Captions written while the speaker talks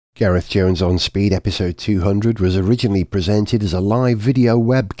Gareth Jones on Speed episode 200 was originally presented as a live video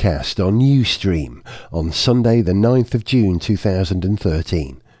webcast on Ustream on Sunday the 9th of June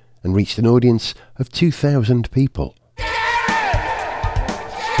 2013 and reached an audience of 2,000 people.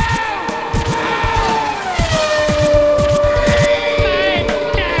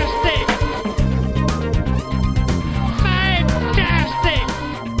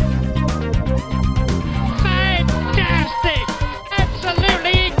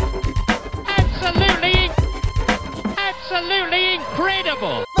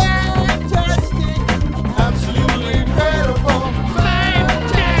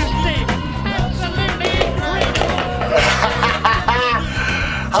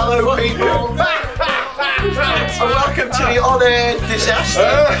 Hello people, and welcome to the on-air disaster.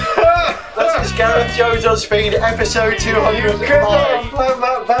 This is Gareth Jones on Speed, episode 205. Could not have planned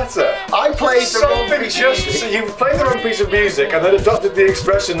that better. I played the wrong piece of music. So you played the wrong piece of music and then adopted the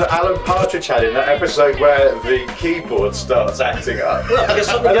expression that Alan Partridge had in that episode where the keyboard starts acting up. Because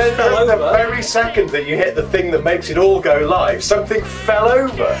something And just then fell the over. very second that you hit the thing that makes it all go live, something fell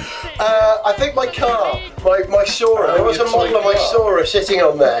over. I think my car, my Sora, there was a your model of toy my car. Sora sitting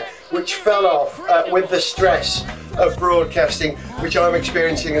on there, which fell off with the stress of broadcasting, which I'm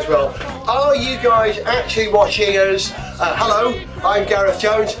experiencing as well. Are you guys actually watching us? Hello, I'm Gareth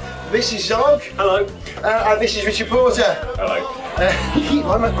Jones. This is Zog. Hello. And this is Richard Porter. Hello.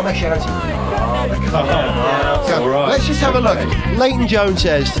 I'm a shouting. All right. Let's just have a look. Leighton Jones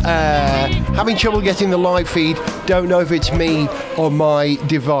says, having trouble getting the live feed, don't know if it's me or my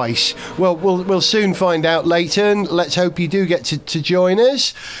device. Well, we'll soon find out, Leighton. Let's hope you do get to join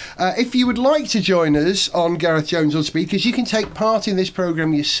us. If you would like to join us on Gareth Jones on Speed, because you can take part in this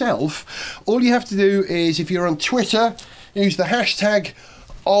programme yourself, all you have to do is, if you're on Twitter, use the hashtag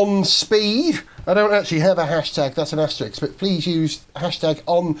 #OnSpeed. I don't actually have a hashtag, that's an asterisk, but please use hashtag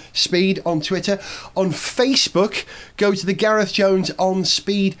 #OnSpeed on Twitter. On Facebook, go to the Gareth Jones on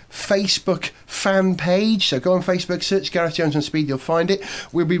Speed Facebook fan page. So go on Facebook, search Gareth Jones on Speed, you'll find it.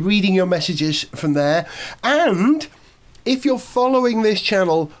 We'll be reading your messages from there. And if you're following this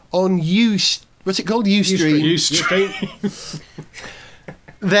channel on what's it called? Ustream.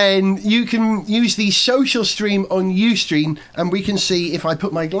 Then you can use the social stream on Ustream, and we can see, if I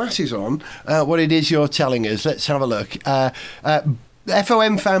put my glasses on, what it is you're telling us. Let's have a look.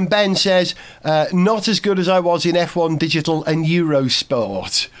 FOM fan Ben says, not as good as I was in F1 Digital and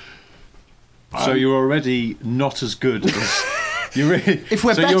Eurosport. So you're already not as good as... You really, If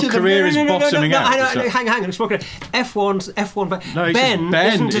we're so better your than- career is bottoming out. Hang on. F1. No, he Ben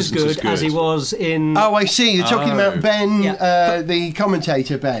says isn't as good as he was in. Oh, I see. You're talking about Ben, Yeah. the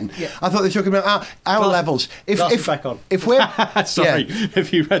commentator Ben. Yeah. I thought they were talking about our levels. Glasses back on. If we're Sorry, yeah.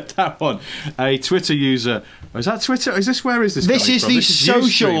 if you read that one. A Twitter user... Is that Twitter? Is this... Where is this This coming is from? the This is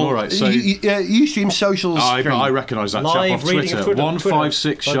social. Ustream, all right, so... Ustream social stream. I recognise that chap Live off reading Twitter. of Twitter.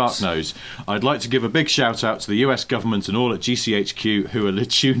 156 Twitter, folks. Sharknose. I'd like to give a big shout out to the US government and all at GCHQ who are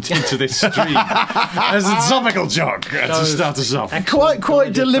tuned into this stream as a topical joke to start us off.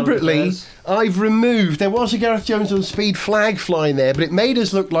 Quite deliberately, I've removed. There was a Gareth Jones on Speed flag flying there, but it made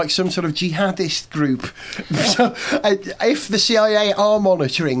us look like some sort of jihadist group. So, if the CIA are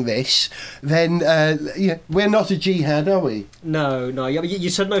monitoring this, then we're not a jihad, are we? No. Yeah, but you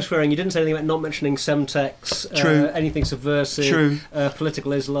said no swearing. You didn't say anything about not mentioning Semtex. True. Anything subversive. True.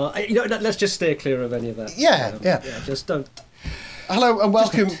 Political Islam. Let's just steer clear of any of that. Yeah. Just don't. Hello and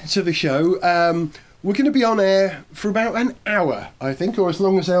welcome to the show. We're going to be on air for about an hour, I think, or as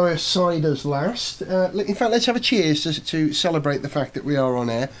long as our ciders last. In fact, let's have a cheers to celebrate the fact that we are on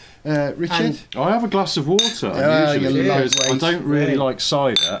air. Richard? I have a glass of water usually you because I lightweight. don't really Really? like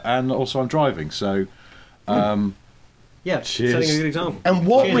cider, and also I'm driving, so Yeah, Cheers. setting a good example. And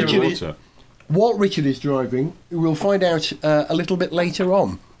what Cheers. Richard is driving, we'll find out a little bit later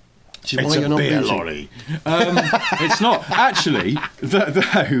on. Which is why It's you're a not beer busy. lorry. It's not actually,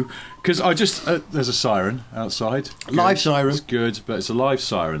 though, because I just there's a siren outside. Good. Live siren. It's good, but it's a live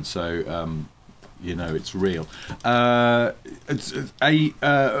siren, so it's real. The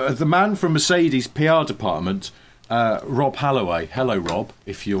man from Mercedes PR department, Rob Halloway. Hello, Rob,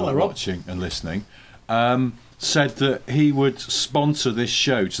 if you're Hello, Rob. watching and listening. Said that he would sponsor this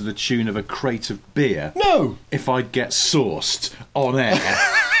show to the tune of a crate of beer. No! If I'd get sourced on air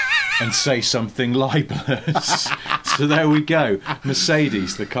and say something libelous. So there we go.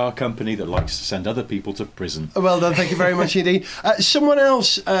 Mercedes, the car company that likes to send other people to prison. Well done, thank you very much indeed. Someone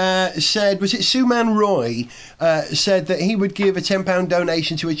else said, was it Suman Roy, said that he would give a £10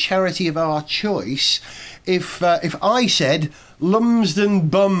 donation to a charity of our choice if I said Lumsden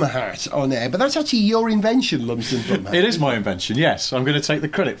Bum Hat on air, but that's actually your invention, Lumsden Bum Hat. It is my invention, yes. I'm going to take the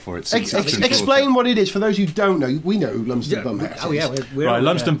credit for it. Explain what it is for those who don't know. We know who Lumsden Bum Hat is. Oh, yeah. We're Right,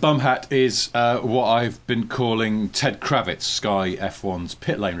 Lumsden Bum Hat is what I've been calling Ted Kravitz, Sky F1's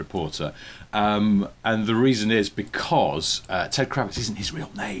pit lane reporter. And the reason is because Ted Kravitz isn't his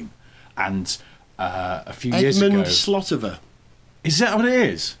real name. And a few years ago... Edmund Slotover. Is that what it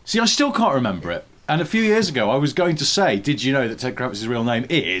is? See, I still can't remember it. And a few years ago, I was going to say, did you know that Ted Kravitz's real name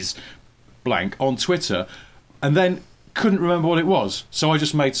is blank on Twitter? And then couldn't remember what it was. So I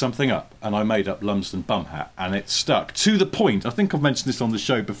just made something up. And I made up Lumsden Bum Hat. And it stuck. To the point, I think I've mentioned this on the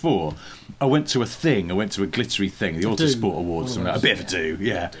show before, I went to a glittery thing, the Autosport Awards. A bit of a do,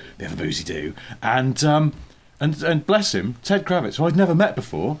 yeah. A bit of a boozy do. And bless him, Ted Kravitz, who I'd never met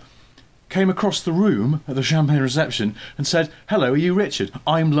before, came across the room at the champagne reception and said, "Hello, are you Richard?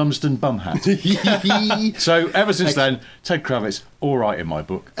 I'm Lumsden Bum Hat." So ever since then, Ted Kravitz, all right in my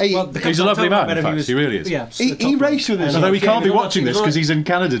book. He's a lovely man, in fact, he really is. Yeah, he raced with us. Although he can't be watching this because he's in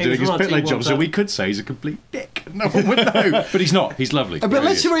Canada doing his pit lane job, so we could say he's a complete dick. No one would know. But he's not, he's lovely. But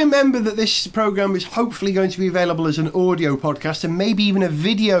let's remember that this programme is hopefully going to be available as an audio podcast and maybe even a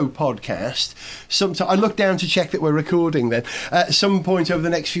video podcast. I look down to check that we're recording then at some point over the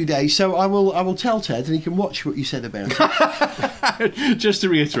next few days. So I will tell Ted and he can watch what you said about it. Just to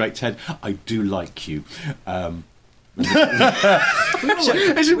reiterate, Ted, I do like you.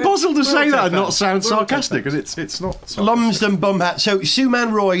 It's impossible to say that and not sound sarcastic because it's not sarcastic. Lumsden Bum Hat. So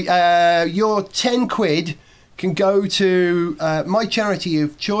Suman Roy, your 10 quid can go to my charity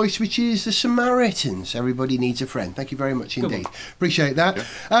of choice, which is the Samaritans. Everybody needs a friend. Thank you very much indeed. Appreciate that.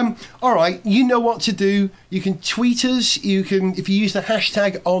 Yeah. All right, you know what to do. You can tweet us. You can, if you use the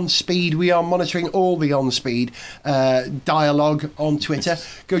hashtag OnSpeed, we are monitoring all the OnSpeed dialogue on Twitter.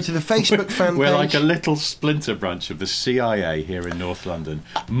 Go to the Facebook fan page. We're like a little splinter branch of the CIA here in North London,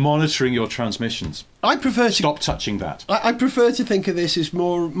 monitoring your transmissions. I prefer to stop touching that. I prefer to think of this as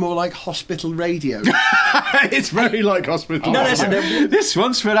more like hospital radio. It's very like hospital radio. This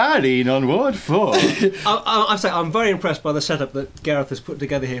one's for Eileen on Ward 4. I'm very impressed by the setup that Gareth has put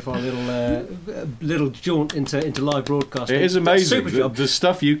together here for our little jaunt into live broadcasting. It is amazing. The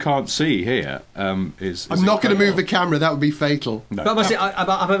stuff you can't see here is I'm not going to move the camera. That would be fatal. No. But I must say, the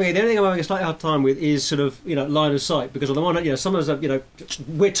only thing I'm having a slightly hard time with is sort of line of sight, because on the one hand, sometimes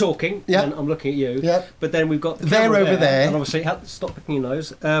we're talking and I'm looking at you. Yep. But then we've got the they're over there, and obviously stop picking your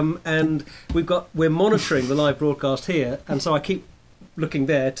nose. And we're monitoring the live broadcast here, and so I keep looking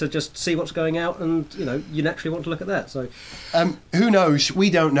there to just see what's going out, and you naturally want to look at that. So, who knows? We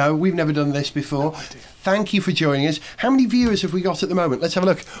don't know. We've never done this before. Thank you for joining us. How many viewers have we got at the moment? Let's have a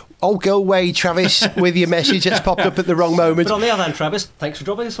look. Oh, go away, Travis, with your message that's popped up at the wrong moment. But on the other hand, Travis, thanks for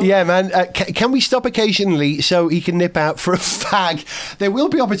dropping us on. Yeah, man. Can we stop occasionally so he can nip out for a fag? There will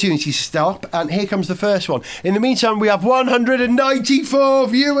be opportunities to stop, and here comes the first one. In the meantime, we have 194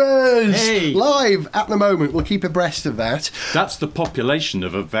 viewers live at the moment. We'll keep abreast of that. That's the population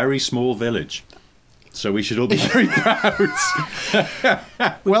of a very small village. So we should all be very proud.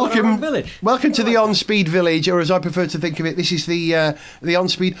 Welcome to the OnSpeed Village, or as I prefer to think of it, this is the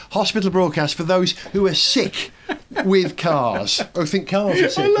OnSpeed hospital broadcast for those who are sick with cars. Or think cars are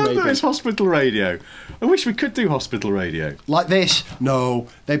sick. I love that it's hospital radio. I wish we could do hospital radio. Like this? No,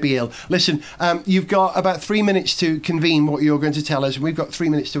 they'd be ill. Listen, you've got about 3 minutes to convene what you're going to tell us, and we've got 3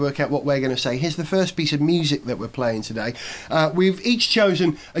 minutes to work out what we're going to say. Here's the first piece of music that we're playing today. We've each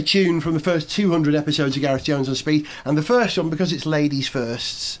chosen a tune from the first 200 episodes of Gareth Jones on Speed, and the first one, because it's ladies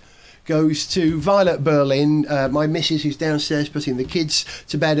firsts, goes to Violet Berlin, my missus, who's downstairs putting the kids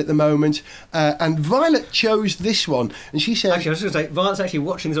to bed at the moment. And Violet chose this one, and she said... Actually, I was just going to say, Violet's actually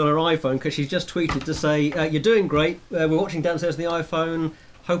watching this on her iPhone, because she's just tweeted to say, you're doing great, we're watching downstairs on the iPhone,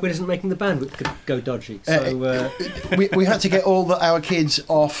 hope it isn't making the bandwidth go dodgy. So we had to get all our kids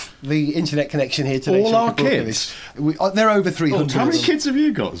off the internet connection here today. All our kids? They're over 300. How many kids have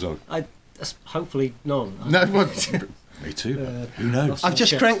you got, Zog? Hopefully none. No, me too. Who knows? I've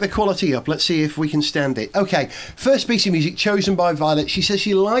just cranked the quality up. Let's see if we can stand it. Okay, first piece of music chosen by Violet. She says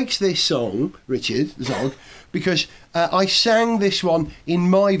she likes this song, Richard Zog, because I sang this one in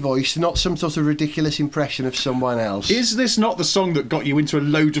my voice, not some sort of ridiculous impression of someone else. Is this not the song that got you into a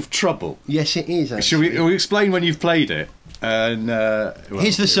load of trouble? Yes, it is, actually. Shall we explain when you've played it? And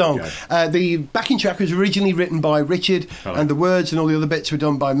here's the song. The backing track was originally written by Richard, and the words and all the other bits were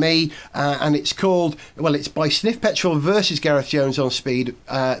done by me. And it's called, it's by Sniff Petrol versus Gareth Jones on Speed.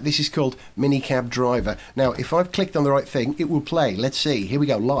 This is called Minicab Driver. Now, if I've clicked on the right thing, it will play. Let's see. Here we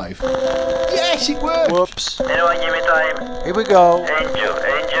go, live. Yes, it worked. Whoops. Anyone give me time? Here we go. Angel.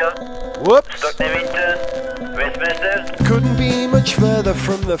 Whoops. Stockney Winton. mister? Couldn't be much further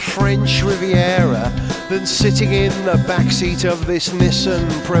from the French Riviera than sitting in the backseat of this Nissan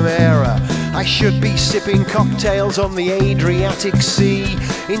Primera. I should be sipping cocktails on the Adriatic Sea.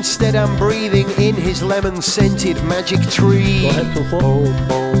 Instead I'm breathing in his lemon-scented magic tree. Go ahead, 24. Boom,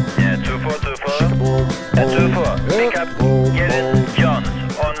 boom. Yeah, 2424. Boom, And 24. Pick up Gareth Jones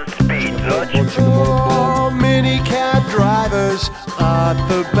on speed, Lodge. Oh, minicab drivers are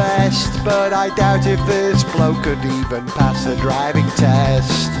the best, but I doubt if this bloke could even pass the driving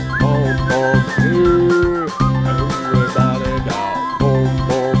test. Boom, boom, everybody now. Boom,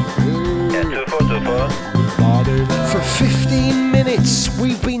 boom, Yeah, 2424. For 15 minutes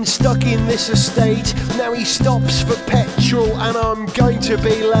we've been stuck in this estate. Now he stops for petrol and I'm going to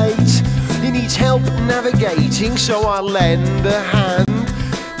be late. He needs help navigating, so I lend a hand.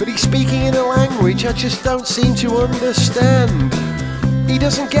 But he's speaking in a language I just don't seem to understand. He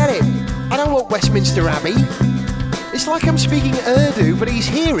doesn't get it. I don't want Westminster Abbey. It's like I'm speaking Urdu, but he's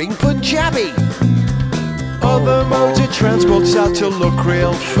hearing Punjabi. Other motor transport start to look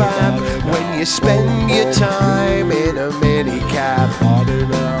real fab when you spend your time in a minicab.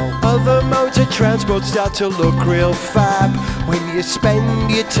 Other motor transport start to look real fab when you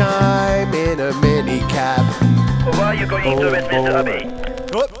spend your time in a minicab. Why are you going to Westminster Abbey?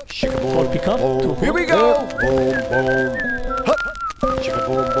 Up, Pick up. here we go.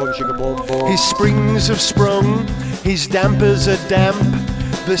 His springs have sprung, his dampers are damp.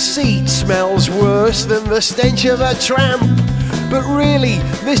 The seat smells worse than the stench of a tramp. But really,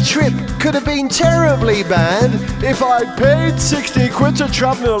 this trip could have been terribly bad if I'd paid 60 quid to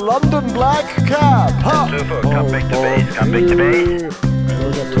travel in a London black cab. Ha! 24, come back to base, come back to base.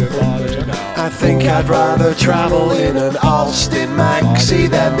 I think I'd rather travel in an Austin Maxi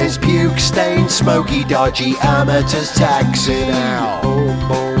than this puke-stained, smoky, dodgy amateur's taxi now.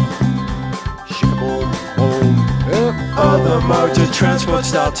 Other motor transport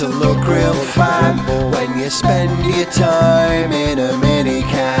start to look real fab when you spend your time in a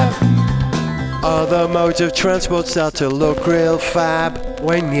minicab. Other modes of transport start to look real fab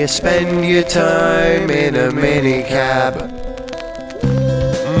when you spend your time in a minicab.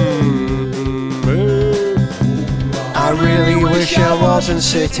 I really wish I wasn't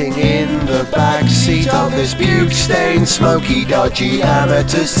sitting in the back seat of this puke-stained, smoky, dodgy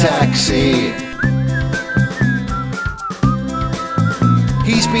amateur's taxi.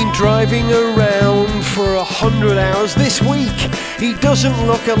 He's been driving around for 100 hours this week. He doesn't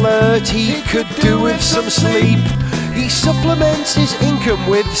look alert, he could do with some sleep. He supplements his income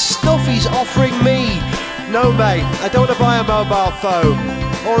with stuff he's offering me. No mate, I don't want to buy a mobile phone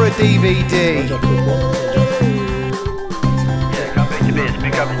or a DVD. Yeah, come back to base,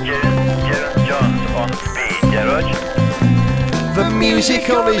 pick up Gareth Jones on speed, yeah, Roger? The music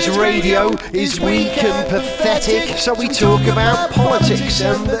on his radio is weak and pathetic, so we talk about politics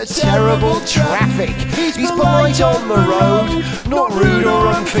and the terrible traffic. He's polite on the road, not rude or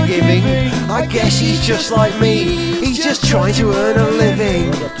unforgiving. I guess he's just like me, he's just trying to earn a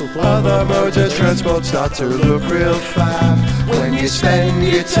living. Other modes of transport start to look real fab when you spend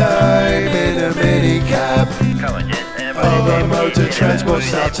your time in a minicab. Come on, Jen. Other modes of transport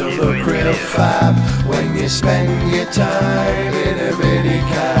start to look real fab when you spend your time in a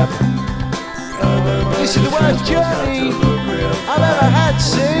minicab. This is the worst journey I've ever had,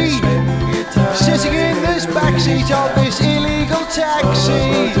 see? Sitting in this backseat of this illegal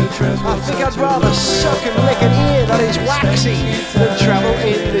taxi. I think I'd rather suck and lick an ear that is waxy than travel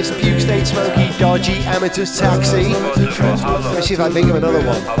in this puke-stained, smoky, dodgy amateur's taxi. Let's see if I think of another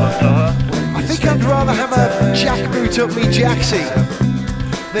one. I think I'd rather have a jackboot up me jacksie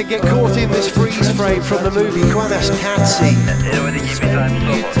than get caught in this freeze frame from the movie Quanas Taxi.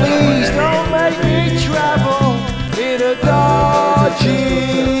 Please don't make me travel in a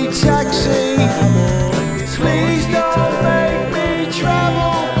dodgy taxi. Please don't make me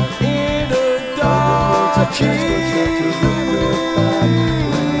travel in a dodgy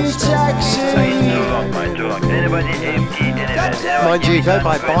taxi. Mind you, go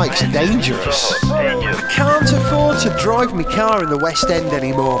by bike's dangerous. I can't afford to drive my car in the West End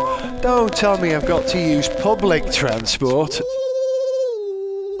anymore. Don't tell me I've got to use public transport.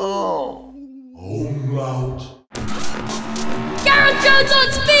 Oh. Gareth Jones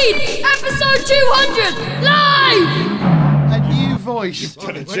on Speed, episode 200, live! A new voice.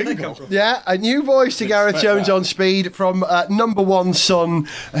 Yeah, a new voice to Gareth Jones on Speed from number one son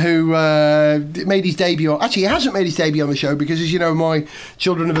who made his debut. Actually, he hasn't made his debut on the show because, as you know, my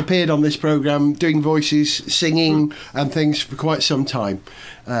children have appeared on this programme doing voices, singing and things for quite some time.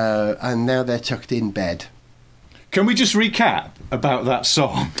 And now they're tucked in bed. Can we just recap about that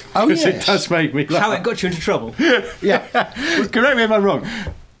song? Oh, Because yes. it does make me laugh. How it got you into trouble? Yeah. Correct me if I'm wrong.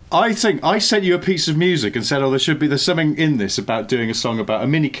 I think I sent you a piece of music and said, "Oh, there's something in this about doing a song about a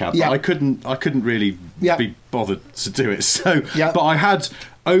minicab." Yeah. I couldn't really Yeah. be bothered to do it. So, Yeah. but I had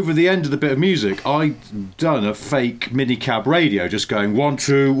over the end of the bit of music, I'd done a fake minicab radio, just going 1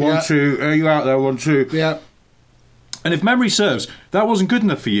 2 1 Yeah. 2. Are you out there? 1 2. Yeah. And if memory serves, that wasn't good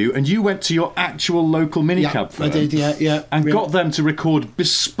enough for you, and you went to your actual local minicab Yeah, firm I did, yeah. and yeah. got them to record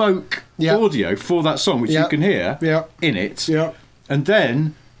bespoke Yeah. audio for that song, which Yeah. you can hear Yeah. in it. Yeah. And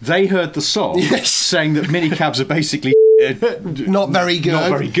then they heard the song Yes. saying that minicabs are basically Not very good. not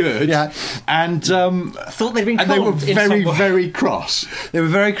very good. Yeah. And I thought they'd been and they were conned in very, some way. very cross. They were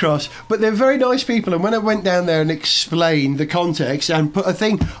very cross, but they're very nice people. And when I went down there and explained the context and put a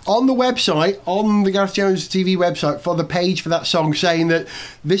thing on the website, on the Gareth Jones TV website, for the page for that song, saying that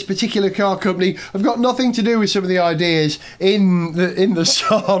this particular car company have got nothing to do with some of the ideas in the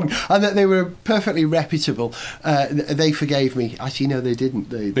song, and that they were perfectly reputable, they forgave me. Actually, no, they didn't.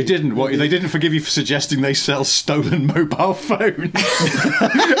 They didn't. What? They didn't forgive you for suggesting they sell stolen mobile phones.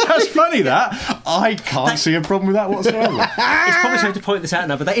 That's funny. That I can't see a problem with that whatsoever. It's probably safe to point this out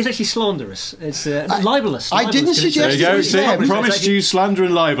now, but that is actually slanderous. It's libelous. I didn't Libelous, 'cause There suggest you it go. was See, I them. promised you slander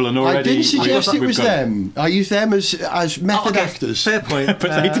and libel, and already I didn't suggest it we've was got it. them. I used them as method Okay, actors. Fair point.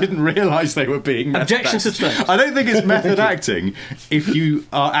 But they didn't realise they were being method Objection acting. sustained. I don't think it's method acting if you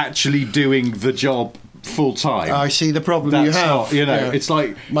are actually doing the job full time. I see the problem That's you have. not, you know, Yeah. it's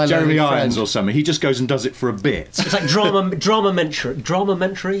like My Jeremy learned Irons friend. or something. He just goes and does it for a bit. It's like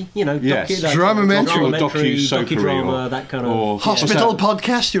drama-mentary, you know. Yes. Drama-mentary. Or docu-soapery docudrama, or- that kind of... or- Hospital What's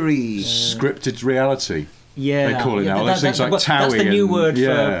podcastery. Scripted reality. Yeah, They call it yeah, now. Those things like that's Towie the new and- word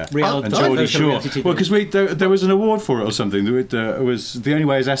yeah. for reality. And Oh, Geordie version of Shore. reality TV. Well, because there was an award for it or something. It was The Only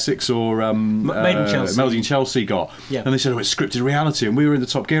Way is Essex or Made in Chelsea. Made in Chelsea got. Yeah. And they said, oh, it's scripted reality. And we were in the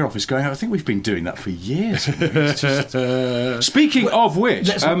Top Gear office going, I think we've been doing that for years. It's just- Speaking of which,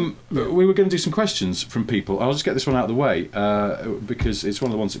 let's- we were going to do some questions from people. I'll just get this one out of the way because it's one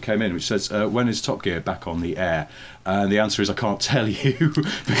of the ones that came in, which says, when is Top Gear back on the air? And the answer is I can't tell you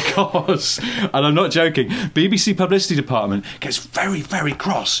because, and I'm not joking, BBC Publicity Department gets very, very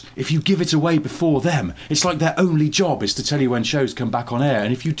cross if you give it away before them. It's like their only job is to tell you when shows come back on air,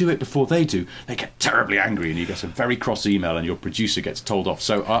 and if you do it before they do, they get terribly angry and you get a very cross email and your producer gets told off.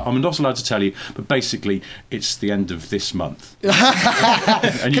 So I'm not allowed to tell you, but basically it's the end of this month.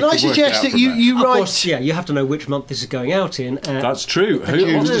 And you Can I work it suggest out that from there. you Of write... course, yeah, you have to know which month this is going out in. That's true. Who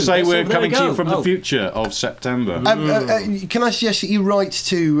you. wants to say So we're there coming we to you go. from the Oh. future of September? Can I suggest that you write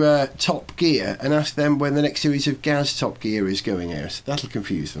to Top Gear and ask them when the next series of Gaz Top Gear is going out? That'll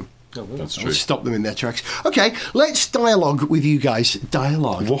confuse them. That's I'll true. stop them in their tracks. Okay, let's dialogue with you guys.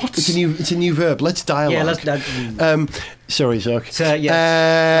 Dialogue. What? It's a new verb. Let's dialogue. Yeah, let's... Sorry, Zach. So,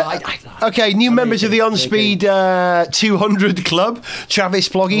 yes. Okay, new members of the On Speed 200 Club. Travis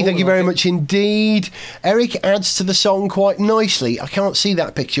Ploggy, thank you very much indeed. Eric adds to the song quite nicely. I can't see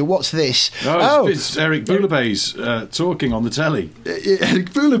that picture. What's this? No, it's Eric Bouillabaisse talking on the telly. Eric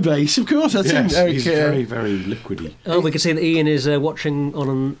Bouillabaisse, of course. That's him. Yes, Eric, he's very, very liquidy. Oh, we can see that Ian is watching on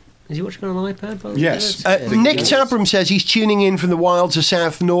an... Is he watching on an iPad? by the way? Yes. Nick Tabram says he's tuning in from the wilds of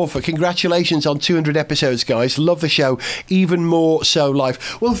South Norfolk. Congratulations on 200 episodes, guys. Love the show. Even more so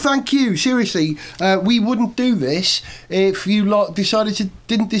live. Well, thank you. Seriously, we wouldn't do this if you lot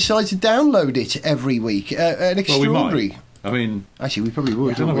didn't decide to download it every week. An Well, we extraordinary. might. I mean, Actually, we probably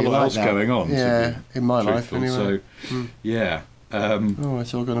would. I don't have a wouldn't we, lot like else that? going on. to Yeah, be in my life truthful, anyway. So, yeah. Oh,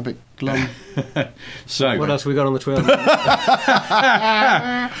 it's all gone a bit glum. So, What else have we got on the Twitter?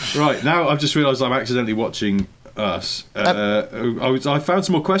 right, now I've just realised I'm accidentally watching us. I found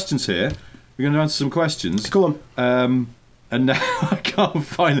some more questions here. We're going to answer some questions. Go on. And now I can't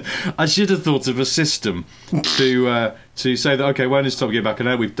find. I should have thought of a system to say that. Okay, when is Top Gear back on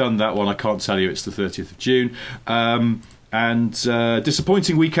air? We've done that one. I can't tell you. It's the 30th of June. And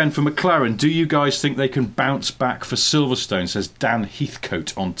disappointing weekend for McLaren. Do you guys think they can bounce back for Silverstone? Says Dan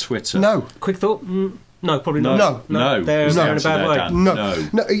Heathcote on Twitter. No. Quick thought? No, probably No. not. No. They're Is the in a answer bad there, way. Dan? No.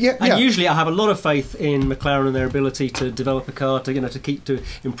 Yeah. And usually I have a lot of faith in McLaren and their ability to develop a car to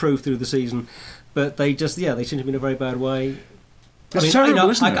improve through the season, but they seem to be in a very bad way. It's terrible,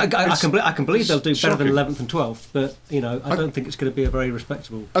 isn't it? I can believe they'll do better than shocking. 11th and 12th, but I don't think it's going to be a very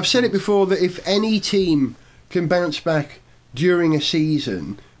respectable. I've said it before that if any team can bounce back during a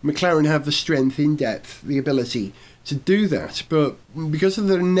season, McLaren have the strength, in depth, the ability to do that, but because of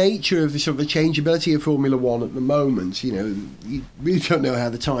the nature of the sort of the changeability of Formula One at the moment, you really don't know how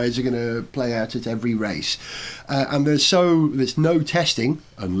the tyres are going to play out at every race, and there's no testing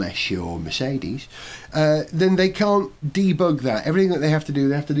unless you're Mercedes. Then they can't debug that. Everything that they have to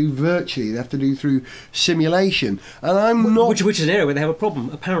do virtually. They have to do through simulation, and I'm not. Which is an area where they have a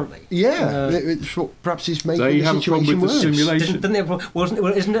problem, apparently. Yeah, it's what perhaps is making They the have a problem situation with the worse. simulation. Didn't they have a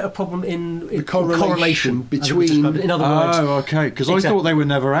problem? Isn't it a problem in The correlation as it was between- described? In other words, Oh, okay. Because I Exactly. thought they were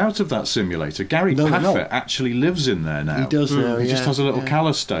never out of that simulator. Gary No, they're Paffett not. actually lives in there now. He does now. He just yeah, has a little yeah.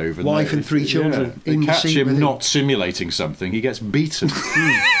 colour stove. And Wife they- and 3 children They in the catch seat him with him. not simulating something. He gets beaten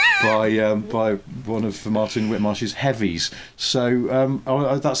by one of Martin Whitmarsh's heavies. So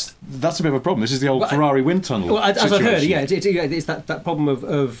that's a bit of a problem. This is the old Ferrari wind tunnel. well, as I heard, situation. it's that problem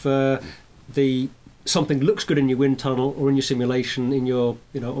of the something looks good in your wind tunnel or in your simulation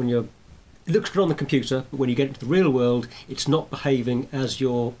it looks good on the computer, but when you get into the real world, it's not behaving as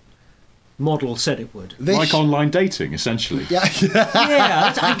your model said it would. This- Like online dating, essentially. Yeah.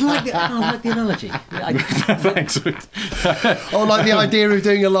 Yeah, I like the analogy. Thanks. Or like the idea of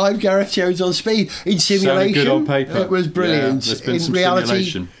doing a live Gareth Jones on speed in simulation. good on paper. It was brilliant. Yeah, there's been in some reality,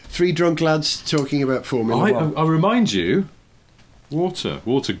 simulation. 3 drunk lads talking about Formula One. I remind you, water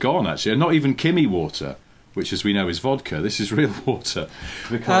gone actually, and not even Kimmy water, which as we know is vodka. This is real water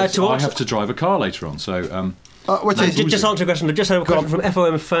because to I answer- have to drive a car later on. So What's it? Just answer a question. I just had a question from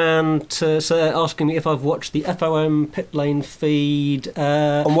FOM fan asking me if I've watched the FOM pit lane feed.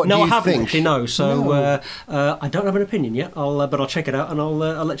 And what no, do I you haven't think? actually. No, so No. I don't have an opinion yet. But I'll check it out and I'll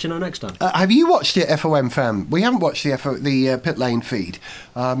let you know next time. Have you watched it, FOM fan? We haven't watched the pit lane feed.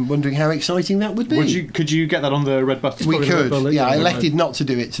 I'm wondering how exciting that would be. could you get that on the red button? We probably could. not- Yeah, I yeah, elected not to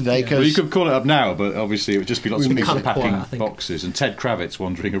do it today because Well, you could call it up now, but obviously it would just be lots We of miss people it. packing Quiet, I think. boxes and Ted Kravitz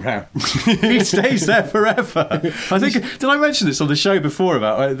wandering around. He stays there forever. I think. Did I mention this on the show before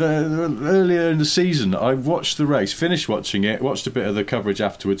about earlier in the season? I watched the race, finished watching it, watched a bit of the coverage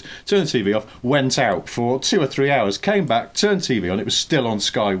afterwards, turned the TV off, went out for 2 or 3 hours, came back, turned TV on. It was still on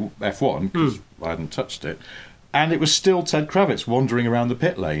Sky F1 because I hadn't touched it, and it was still Ted Kravitz wandering around the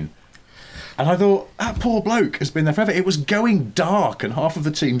pit lane. And I thought, that poor bloke has been there forever. It was going dark and half of the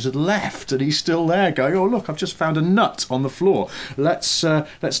teams had left and he's still there going, oh, look, I've just found a nut on the floor. Let's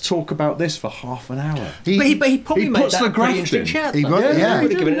talk about this for half an hour. But he probably made puts that the a pretty graft interesting in. chat. He though. got it, yeah. He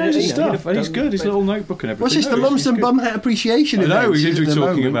would have given it knows his you know, stuff, and he's good. His little notebook and everything. what's this? The No, Lumps he's and good. Bum Hat Appreciation I event. know, we're going to at be the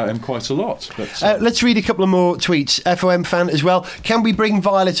talking moment. about him quite a lot. But, Let's read a couple of more tweets. FOM fan as well. Can we bring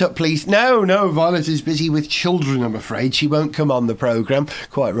Violet up, please? No, Violet is busy with children, I'm afraid. She won't come on the programme.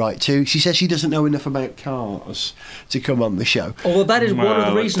 Quite right, too. She says she doesn't know enough about cars to come on the show. Although that is one of the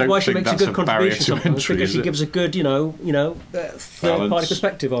Well, I reasons don't why she think makes a that's good a barrier contribution to sometimes, entry, because is she it? gives a good, third-party Balance.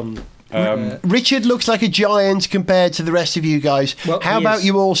 perspective on. Richard looks like a giant compared to the rest of you guys. Well, How he about is.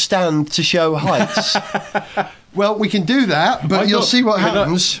 you all stand to show heights? Well, we can do that, but you'll see what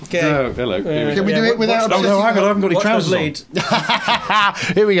happens. Oh, hello. Can we do it without Oh, no, hang on, I haven't got any Watch those trousers on. leads.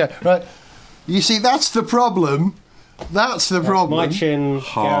 Here we go. Right. You see, that's the problem. That's the problem. My chin,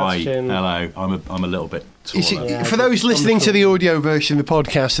 Hi, Gareth's chin. hello. I'm a little bit You see, taller. for those listening to the audio version of the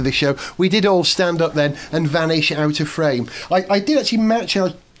podcast of this show, we did all stand up then and vanish out of frame. I did actually match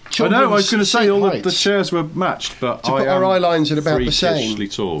our I children's know, I was going to say all the heights. chairs were matched, but To I put our am eye lines at about the same. freakishly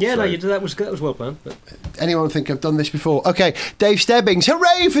tall. Yeah, no, so- you did, that was well planned. But Anyone think I've done this before? Okay, Dave Stebbings.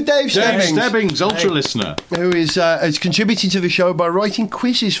 Hooray for Dave Dave Stebbings! Stebbings, ultra listener. Who is contributing to the show by writing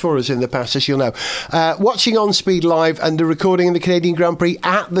quizzes for us in the past, as you'll know. Watching On Speed Live and the recording in the Canadian Grand Prix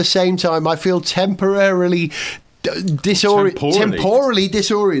at the same time, I feel temporarily temporally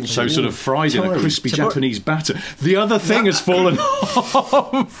disoriented. So sort of fried in a Tired. crispy Japanese batter. The other thing has fallen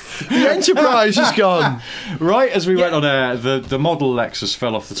off. The Enterprise has gone. Right as we went on air, the model Lexus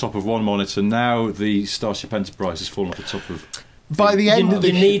fell off the top of one monitor. Now the Starship Enterprise has fallen off the top of. By the end of the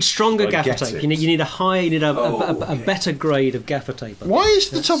you need stronger I gaffer get tape. it. You need a better grade of gaffer tape. Why is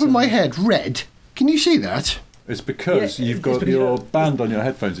the top of my head red? Can you see that? It's because Yeah, you've it's got because your you- band on your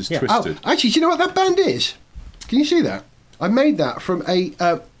headphones. It's Yeah. twisted. Oh, actually, do you know what that band is? Can you see that? I made that from a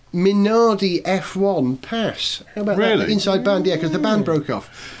Minardi F1 pass. How about that? Really? The inside band, yeah, because the band broke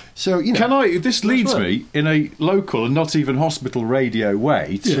off. So, you know. Can I? This leads right. me in a local and not even hospital radio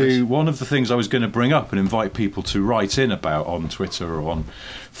way to Yes. one of the things I was going to bring up and invite people to write in about on Twitter or on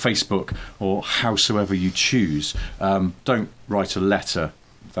Facebook or howsoever you choose. Don't write a letter.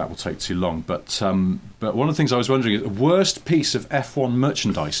 That will take too long. But one of the things I was wondering is the worst piece of F1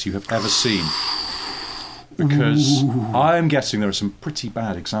 merchandise you have ever seen. Because I'm guessing there are some pretty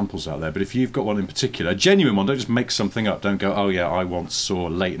bad examples out there, but if you've got one in particular, a genuine one, don't just make something up. Don't go, oh yeah, I once saw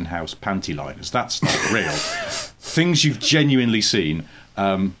Leighton House panty liners. That's not real. things you've genuinely seen.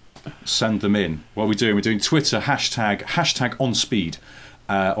 Send them in. What are we doing? We're doing Twitter hashtag on speed,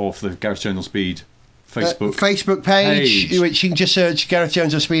 or for the Gareth Jones on Speed Facebook page, which you can just search Gareth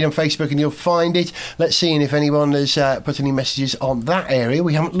Jones on Speed on Facebook and you'll find it. Let's see if anyone has put any messages on that area.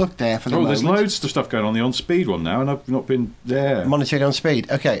 We haven't looked there for the moment. There's loads of stuff going on the On Speed one now, and I've not been there. Monitoring On Speed.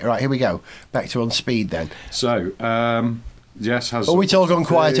 Okay, right, here we go. Back to On Speed then. So, yes, it's all gone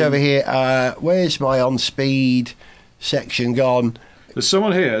quiet over here. Where's my On Speed section gone? There's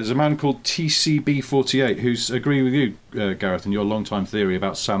someone here, there's a man called TCB48 who's agreeing with you, Gareth, and your long-time theory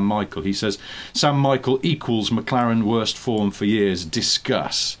about Sam Michael. He says, Sam Michael equals McLaren worst form for years.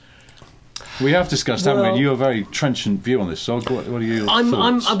 Discuss. We have discussed, haven't we? You have a very trenchant view on this, so what are your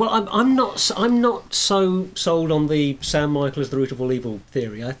thoughts? I'm not so sold on the Sam Michael as the root of all evil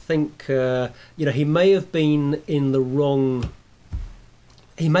theory. I think he may have been in the wrong.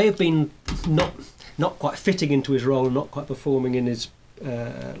 He may have been not quite fitting into his role and not quite performing in his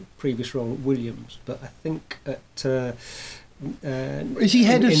previous role at Williams, but I think at is he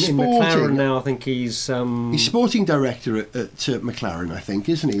head of in sporting McLaren now? I think he's sporting director at McLaren, I think,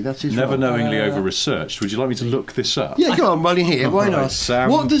 isn't he? That's his never role. Knowingly over-researched. Would you like me to look this up? Yeah, go on, while you're here. Why not?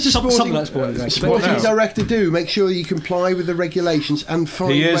 What does a sporting sporting director do? Make sure you comply with the regulations and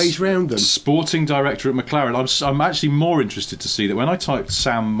find ways round them. Sporting director at McLaren. I'm actually more interested to see that when I typed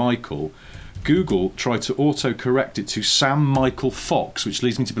Sam Michael, Google tried to auto-correct it to Sam Michael Fox, which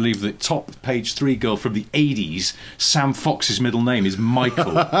leads me to believe that top page 3 girl from the 80s, Sam Fox's middle name is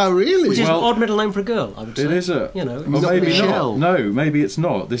Michael. Oh, really? Which is an odd middle name for a girl, I would say. It is or maybe Michelle. not. No, maybe it's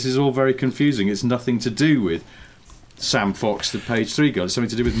not. This is all very confusing. It's nothing to do with Sam Fox, the page 3 girl. It's something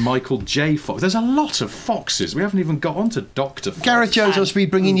to do with Michael J. Fox. There's a lot of Foxes. We haven't even got on to Dr. Fox. Gareth Jones on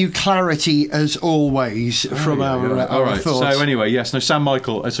Speed bringing you clarity as always from our all right. thoughts. So anyway, Sam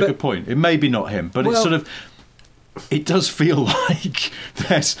Michael, it's a good point. It may be not him, but it's sort of, it does feel like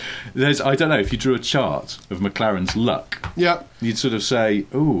there's I don't know, if you drew a chart of McLaren's luck, you'd sort of say,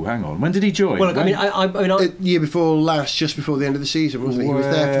 oh, hang on, when did he join? Well, I year before last, just before the end of the season, wasn't he? He was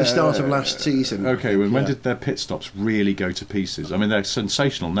there for the start of last season. Okay, when did their pit stops really go to pieces? I mean, they're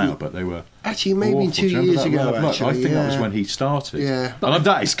sensational now, but they were actually maybe awful. 2 years ago. Actually, I think that was when he started. Yeah, and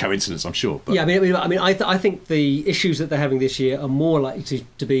that is coincidence, I'm sure. But. Yeah, I think the issues that they're having this year are more likely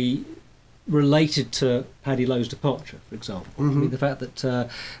to be related to Paddy Lowe's departure, for example. I mean, the fact that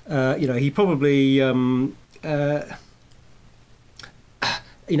he probably I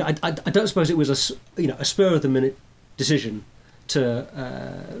don't suppose it was a spur of the minute decision to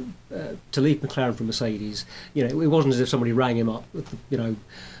leave McLaren from Mercedes. It wasn't as if somebody rang him up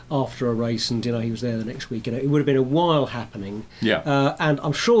after a race and he was there the next week. It would have been a while happening. And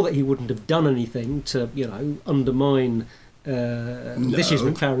I'm sure that he wouldn't have done anything to undermine this year's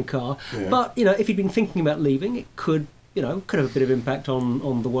McLaren car, but if he'd been thinking about leaving, it could have a bit of impact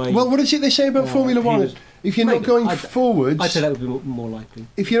on the way. Well, what is it they say about Formula One? If you're not going forwards, I'd say that would be more likely.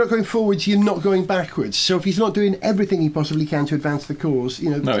 If you're not going forwards, you're not going backwards. So if he's not doing everything he possibly can to advance the cause,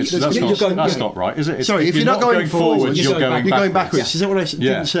 that's not right, is it? Sorry, if you're not going forwards, you're going backwards. Is that what I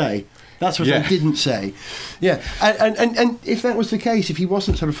didn't say? That's what I didn't say. Yeah, and if that was the case, if he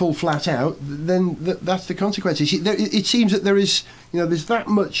wasn't sort of full flat out, then that's the consequences. It seems that there is, there's that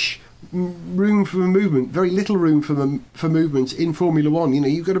much room for movement, very little room for movement in Formula One.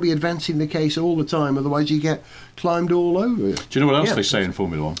 You've got to be advancing the case all the time, otherwise you get climbed all over. Do you know what else they say in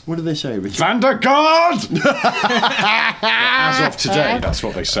Formula One? What do they say, Richard? Van der Gaard! As of today, that's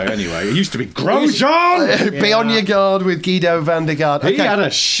what they say anyway. It used to be Grosjean! Be on your guard with Guido van der Gaard. He had a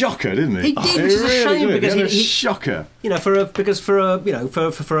shocker, didn't he? He did, which is a shame because he had a shocker. For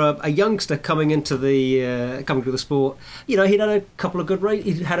a youngster coming into the sport, he'd had a couple of good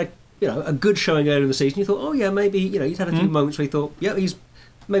races. He'd had a good showing earlier in the season. You thought, oh yeah, maybe he's had a few moments where you thought, yeah, he's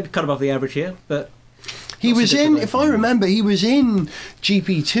maybe cut above the average here, but. He was in, if I remember, he was in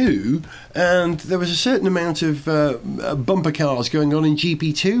GP2, and there was a certain amount of bumper cars going on in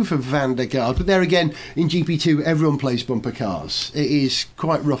GP2 for Van der Gaard. But there again, in GP2, everyone plays bumper cars. It is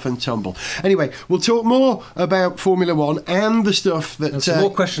quite rough and tumble. Anyway, we'll talk more about Formula One and the stuff that more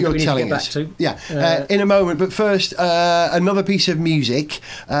questions you're that we telling need to us. get back to. Yeah, in a moment. But first, another piece of music.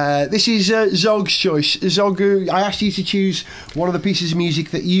 This is Zog's choice. Zog, I asked you to choose one of the pieces of music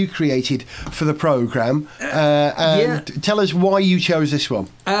that you created for the programme. Tell us why you chose this one.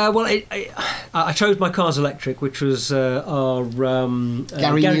 I chose My Car's Electric, which was our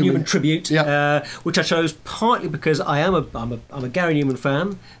Gary Newman tribute, which I chose partly because I'm a Gary Newman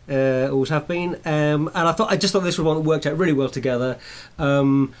fan, always have been, and I just thought this was one that worked out really well together.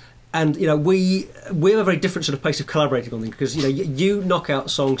 And we have a very different sort of pace of collaborating on things because you knock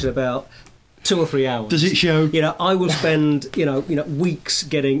out songs in about 2 or 3 hours. Does it show? I will spend weeks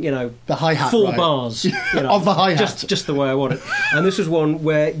getting the hi-hat 4 right. bars Of the hi-hat. just the way I want it. And this was one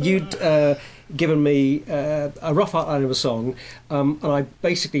where you'd given me a rough outline of a song, and I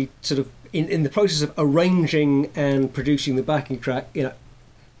basically sort of in the process of arranging and producing the backing track,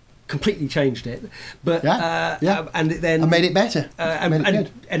 completely changed it. But and then I made it better.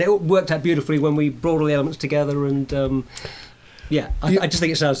 And it worked out beautifully when we brought all the elements together and. I just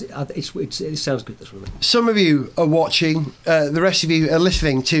think it sounds good, this one. Some of you are watching, the rest of you are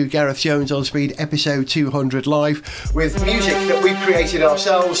listening to Gareth Jones on Speed, episode 200 live. With music that we created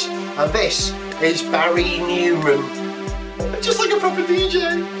ourselves, and this is Barry Newman. Just like a proper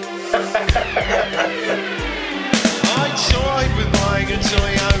DJ. I tried with buying a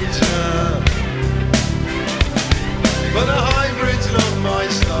Toyota, but a hybrid's not my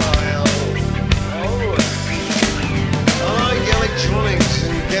style. I like electronics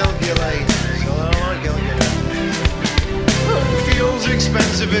and calculators. I like calculators. Fuel's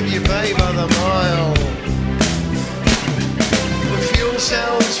expensive if you pay by the mile. The fuel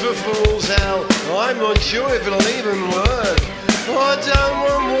cells for fools hell. I'm not sure if it'll even work. I don't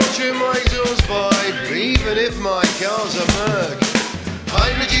want water in my exhaust pipe, even if my car's a Merc.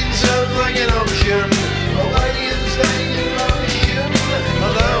 Hydrogen sounds like an option, away and staying in motion.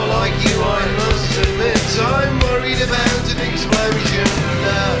 Although, like you, I must admit, I'm worried about an explosion.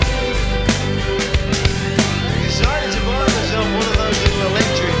 I decided to buy myself one of those little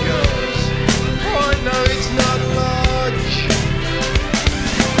electric cars. I know it's not large,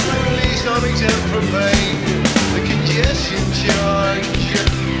 but at least I'm exempt from paying the congestion charge.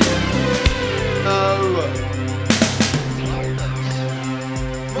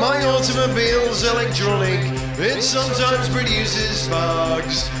 My automobile's electronic, it sometimes produces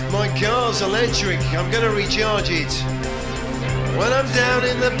sparks. My car's electric, I'm gonna recharge it when I'm down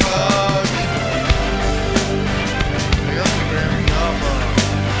in the park. The underground car park.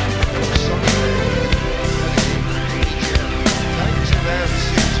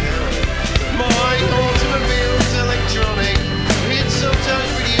 My automobile's electronic, it sometimes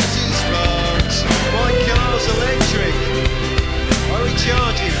produces sparks. My car's electric, I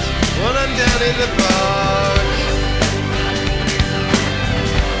recharge it when I'm down in the park.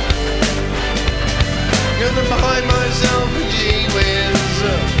 Gonna buy myself a G-Wiz.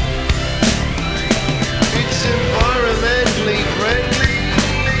 It's environmentally friendly,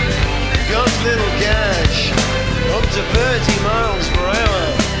 got little cash, up to 30 miles per hour.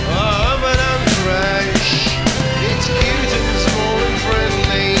 Oh, but I'm crash. It's cute and small and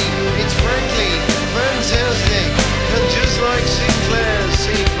friendly. It's frankly fantastic. And just like Sinclair's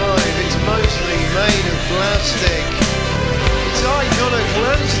C5, it's mostly made of plastic. It's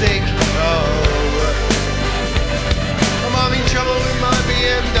iconoclastic. Oh, I'm having trouble with my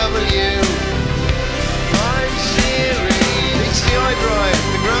BMW. I'm serious. It's the iDrive,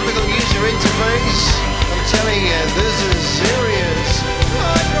 the graphical user interface. I'm telling you, this is serious.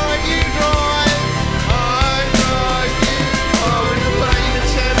 I drive, you drive. I drive, you drive. In a vain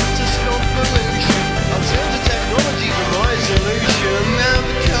attempt to stop pollution, I'll turn to technology for my solution. Now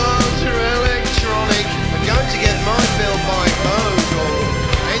the cars are electronic. I'm going to get my bill by Vogue or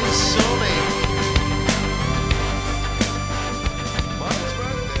Ensonic. Mine's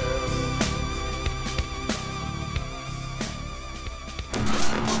broke down.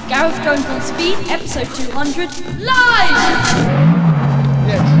 Gareth Jones on Speed, episode 200, live!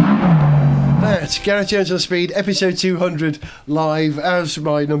 Yes. That's Gareth Jones on Speed, episode 200 live, as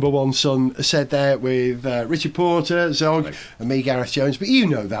my number one son said there, with Richard Porter, Zog, and me, Gareth Jones. But you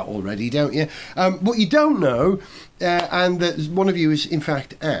know that already, don't you? What you don't know, and that one of you has in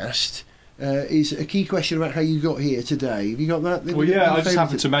fact asked, is a key question about how you got here today. Have you got that? Well, yeah, I just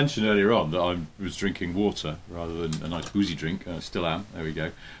happened to mention earlier on that I was drinking water rather than a nice boozy drink. I still am. There we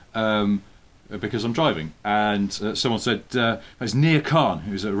go. Because I'm driving, and someone said, it's Nia Khan,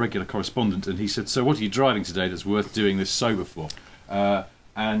 who's a regular correspondent, and he said, so what are you driving today that's worth doing this sober for?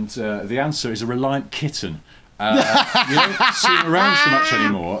 And the answer is a Reliant Kitten. You don't see them around so much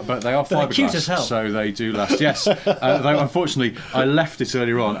anymore, but they are cute as hell. fiberglass, so they do last. Yes, though unfortunately I left it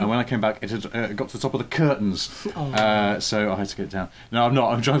earlier on, and when I came back, it had got to the top of the curtains, so I had to get it down. No, I'm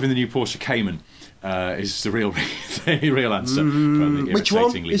not. I'm driving the new Porsche Cayman. Is the real answer. Which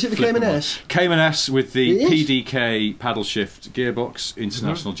one? Is it the Cayman S? Cayman S with the PDK paddle shift gearbox,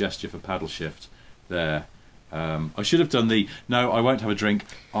 international gesture for paddle shift. There. I should have done no, I won't have a drink.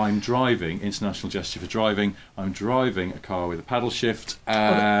 I'm driving, international gesture for driving. I'm driving a car with a paddle shift.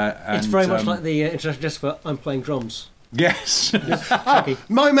 It's very much like the international gesture for I'm playing drums. Yes.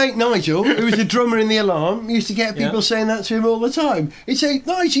 My mate Nigel, who was the drummer in the Alarm, used to get people Yeah. saying that to him all the time. He'd say,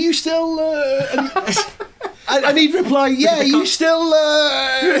 Nigel, you still... and he'd reply, yeah, you still...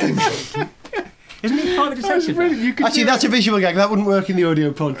 Isn't he private detective? Actually, that's a visual gag. That wouldn't work in the audio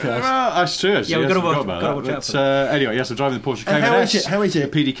podcast. Well, that's true. Yeah, we've got to watch But, out for anyway, yes, I'm driving the Porsche And Cayman how S. is it? How is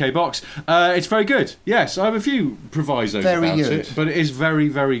it? The PDK box. It's very good. Yes, I have a few provisos Very about good. it, but it is very,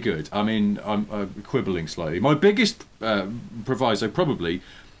 very good. I mean, I'm quibbling slightly. My biggest proviso, probably,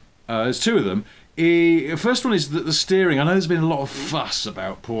 there's two of them. First one is that the steering. I know there's been a lot of fuss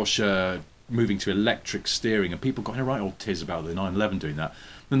about Porsche moving to electric steering, and people got in a right old tiz about the 911 doing that.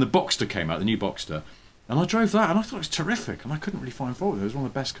 Then the Boxster came out, the new Boxster. And I drove that, and I thought it was terrific, and I couldn't really find fault with it. It was one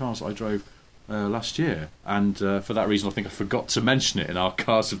of the best cars that I drove last year, and for that reason I think I forgot to mention it in our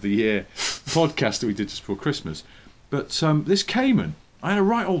Cars of the Year podcast that we did just before Christmas. But this Cayman, I had a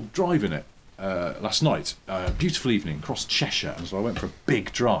right old drive in it last night, beautiful evening, across Cheshire, and so I went for a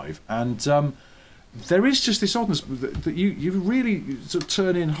big drive, and there is just this oddness that you really sort of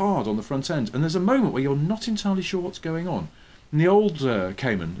turn in hard on the front end, and there's a moment where you're not entirely sure what's going on. In the old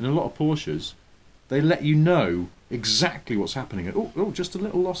Cayman, in a lot of Porsches, they let you know exactly what's happening. Oh, just a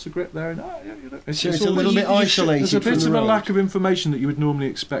little loss of grip there, and So it's a little bit isolated There's a from bit the of a road. lack of information that you would normally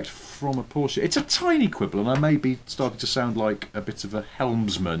expect from a Porsche. It's a tiny quibble, and I may be starting to sound like a bit of a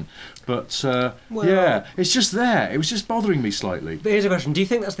helmsman, but yeah, it's just there. It was just bothering me slightly. But here's a question: do you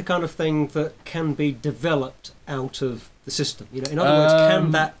think that's the kind of thing that can be developed out of the system? You know, in other words,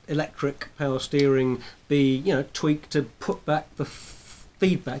 can that electric power steering be, you know, tweaked to put back the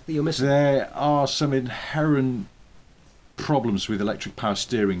feedback that you're missing? There are some inherent problems with electric power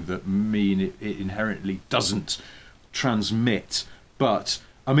steering that mean it inherently doesn't transmit, but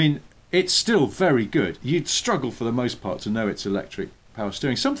I mean it's still very good. You'd struggle for the most part to know it's electric power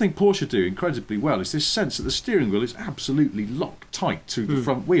steering. Something Porsche do incredibly well is this sense that the steering wheel is absolutely locked tight to the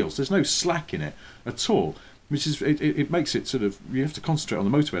front wheels. There's no slack in it at all, which is it makes it sort of, you have to concentrate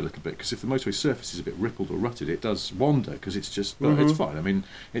on the motorway a little bit, because if the motorway surface is a bit rippled or rutted, it does wander, because it's just it's fine. I mean,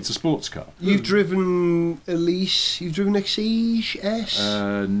 it's a sports car. You've driven Elise, you've driven Exige S?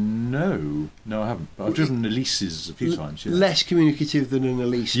 No, I haven't. But I've driven Elises a few times. Yeah. Less communicative than an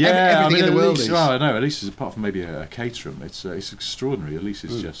Elise. Yeah, Everything in the world Elise, is. well, no, Elise is, apart from maybe a Caterham, it's extraordinary. Elise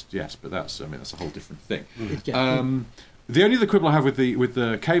is just, yes, but that's a whole different thing. The only other quibble I have with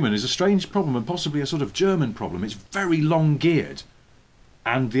the Cayman is a strange problem, and possibly a sort of German problem. It's very long geared,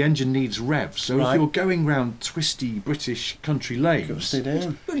 and the engine needs rev. So if you're going round twisty British country lanes, Got to stay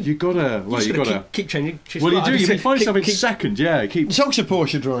down. you gotta keep changing. Well, you do. You find yourself in second. Yeah, keep. Sock's a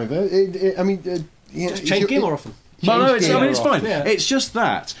Porsche driver. Just change gear more often. No, Change it's gear fine. Yeah. It's just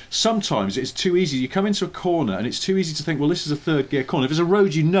that sometimes it's too easy. You come into a corner and it's too easy to think, well, this is a third gear corner. If there's a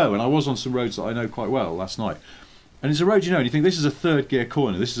road you know, and I was on some roads that I know quite well last night, and it's a road you know, and you think this is a third gear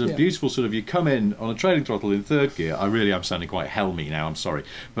corner. This is a beautiful sort of, you come in on a trailing throttle in third gear. I really am sounding quite helmy now, I'm sorry.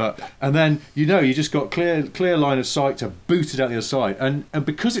 And then, you know, you just got clear line of sight to boot it out the other side. And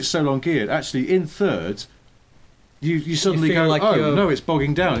because it's so long geared, actually in third, you suddenly feel go, like oh, you're- no, it's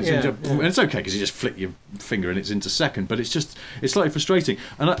bogging down. It's Yeah, and it's okay because you just flick your finger and it's into second, but it's slightly frustrating.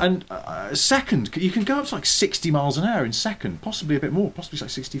 And second, you can go up to like 60 miles an hour in second, possibly a bit more, possibly like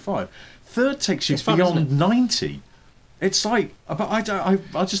 65. Third takes you It's fun, isn't beyond 90. It's like, but I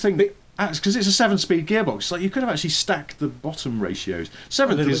just think, because it's a 7-speed gearbox, like you could have actually stacked the bottom ratios.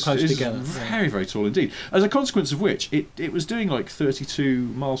 Seventh little bit is closer together, very, very tall indeed. As a consequence of which, it was doing like 32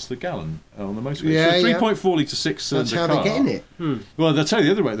 miles per gallon on the motorway. Yeah, so yeah. 3.4 litre 6-cylinder That's how car. they're getting it. Well, they'll tell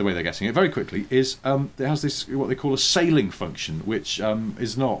you the way they're getting it very quickly is it has this what they call a sailing function, which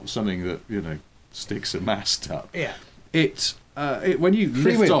is not something that, you know, sticks a mast up. Yeah. It when you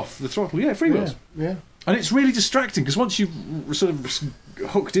lift wheel. off the throttle, free wheels. Yeah. And it's really distracting because once you've sort of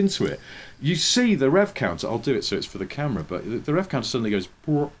hooked into it, you see the rev counter. I'll do it so it's for the camera, but the rev counter suddenly goes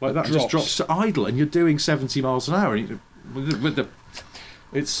like that, and just drops to idle, and you're doing 70 miles an hour. And with the,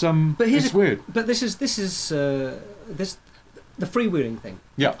 it's weird. But this is the freewheeling thing.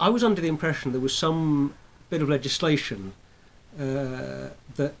 Yeah. I was under the impression there was some bit of legislation that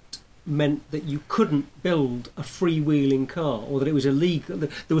meant that you couldn't build a freewheeling car, or that it was illegal.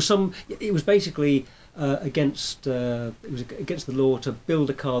 There was some. It was basically against the law to build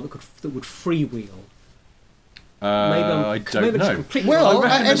a car that would freewheel. I don't know. Well, I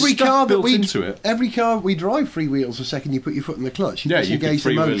reckon there's every stuff car that built we into it. every car we drive freewheels the second you put your foot in the clutch. You Yeah, you can disengage the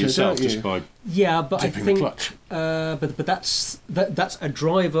freewheel motor, yourself don't you? just by Yeah, but dipping I the think, clutch. but that's a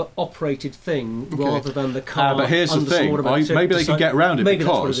driver-operated thing rather than the car. But here's the under some thing: automatic maybe they can get around it maybe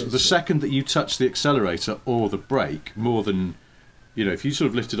that's what because it is, the yeah. second that you touch the accelerator or the brake more than You know, if you sort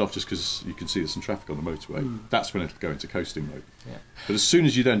of lift it off just because you can see there's some traffic on the motorway, that's when it'll go into coasting mode. Yeah. But as soon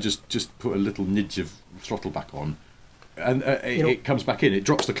as you then just put a little nidge of throttle back on, and it comes back in, it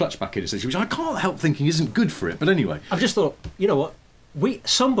drops the clutch back in, essentially, which I can't help thinking isn't good for it. But anyway, I've just thought, you know what?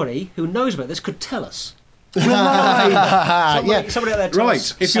 Somebody who knows about this could tell us. Yeah. Somebody out there tell right,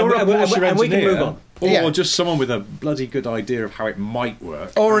 us. if you're a Porsche and we can move engineer, on. or Yeah. just someone with a bloody good idea of how it might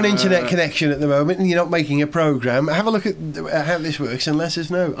work, Or an internet connection at the moment, and you're not making a program. Have a look at how this works and let us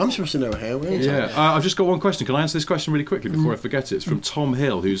know. I'm supposed to know how. Aren't I? Yeah, I've just got one question. Can I answer this question really quickly before I forget it? It's from Tom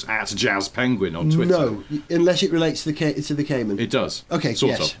Hill, who's at Jazz Penguin on Twitter. No, unless it relates to the Cayman. It does. Okay,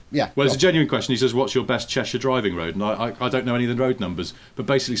 sort yes. of. Yeah. Well, it's a genuine question. He says, "What's your best Cheshire driving road?" And I don't know any of the road numbers, but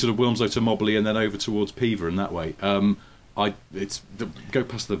basically sort of Wilmslow to Mobley and then over towards Pever and that way. Go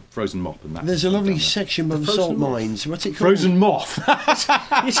past the Frozen Mop and that. There's a lovely down there. section by the Frozen salt Moth. mines. What's it called? Frozen Moth.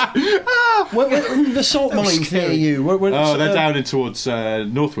 The salt mines near you. They're down in towards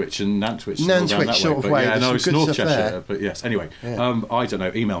Northwich and Nantwich. all down Nantwich that sort of way. Yeah, There's no, some it's good North stuff Cheshire. there. But yes, anyway, Yeah. I don't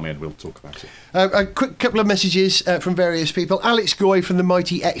know. Email me and we'll talk about it. A quick couple of messages from various people. Alex Goy from the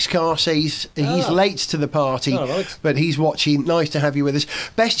Mighty X Car says he's late to the party, right. but he's watching. Nice to have you with us.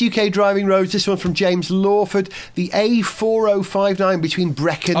 Best UK driving roads. This one from James Lawford. The A4059 between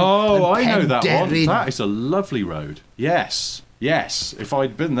Brecon Oh, and I know that one. Penderyn. That is a lovely road. Yes. If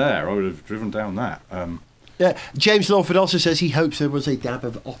I'd been there, I would have driven down that. James Lawford also says he hopes there was a dab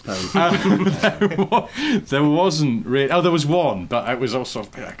of Oppo. There wasn't really. Oh, there was one, but it was also a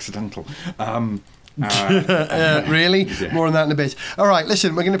bit accidental. Really? Yeah. More on that in a bit. All right,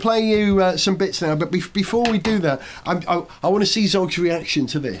 listen, we're going to play you some bits now, but before we do that, I want to see Zog's reaction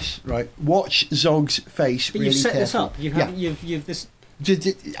to this, right? Watch Zog's face But really you've set this carefully. up. You've this.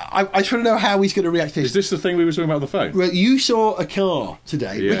 I just want to know how he's going to react to Is this. this the thing we were talking about on the phone? Well, you saw a car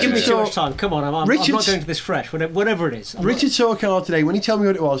today. Yeah. Richard Give me too saw, much time. Come on, I'm not Richard's- going to this fresh. Whatever it is. Richard saw a car today. When he told me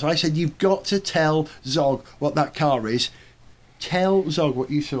what it was, I said, you've got to tell Zog what that car is. Tell Zog what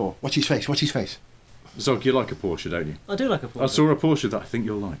you saw. Watch his face. Zog, you like a Porsche, don't you? I do like a Porsche. I saw a Porsche that I think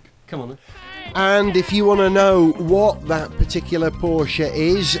you'll like. Come on then. And if you want to know what that particular Porsche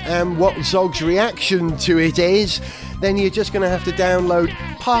is and what Zog's reaction to it is, then you're just going to have to download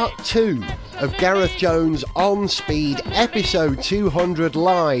part 2 of Gareth Jones On Speed episode 200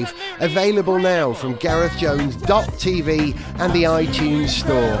 live, available now from garethjones.tv and the iTunes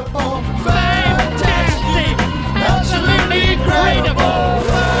store. Fantastic! Absolutely incredible!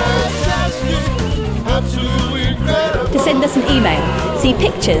 Fantastic! Absolutely incredible! To send us an email, see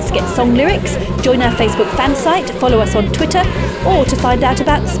pictures, get song lyrics, join our Facebook fan site, follow us on Twitter, or to find out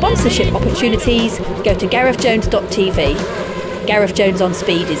about sponsorship opportunities, go to garethjones.tv. Gareth Jones On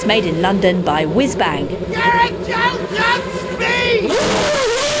Speed is made in London by Whizbang. Gareth Jones on Speed!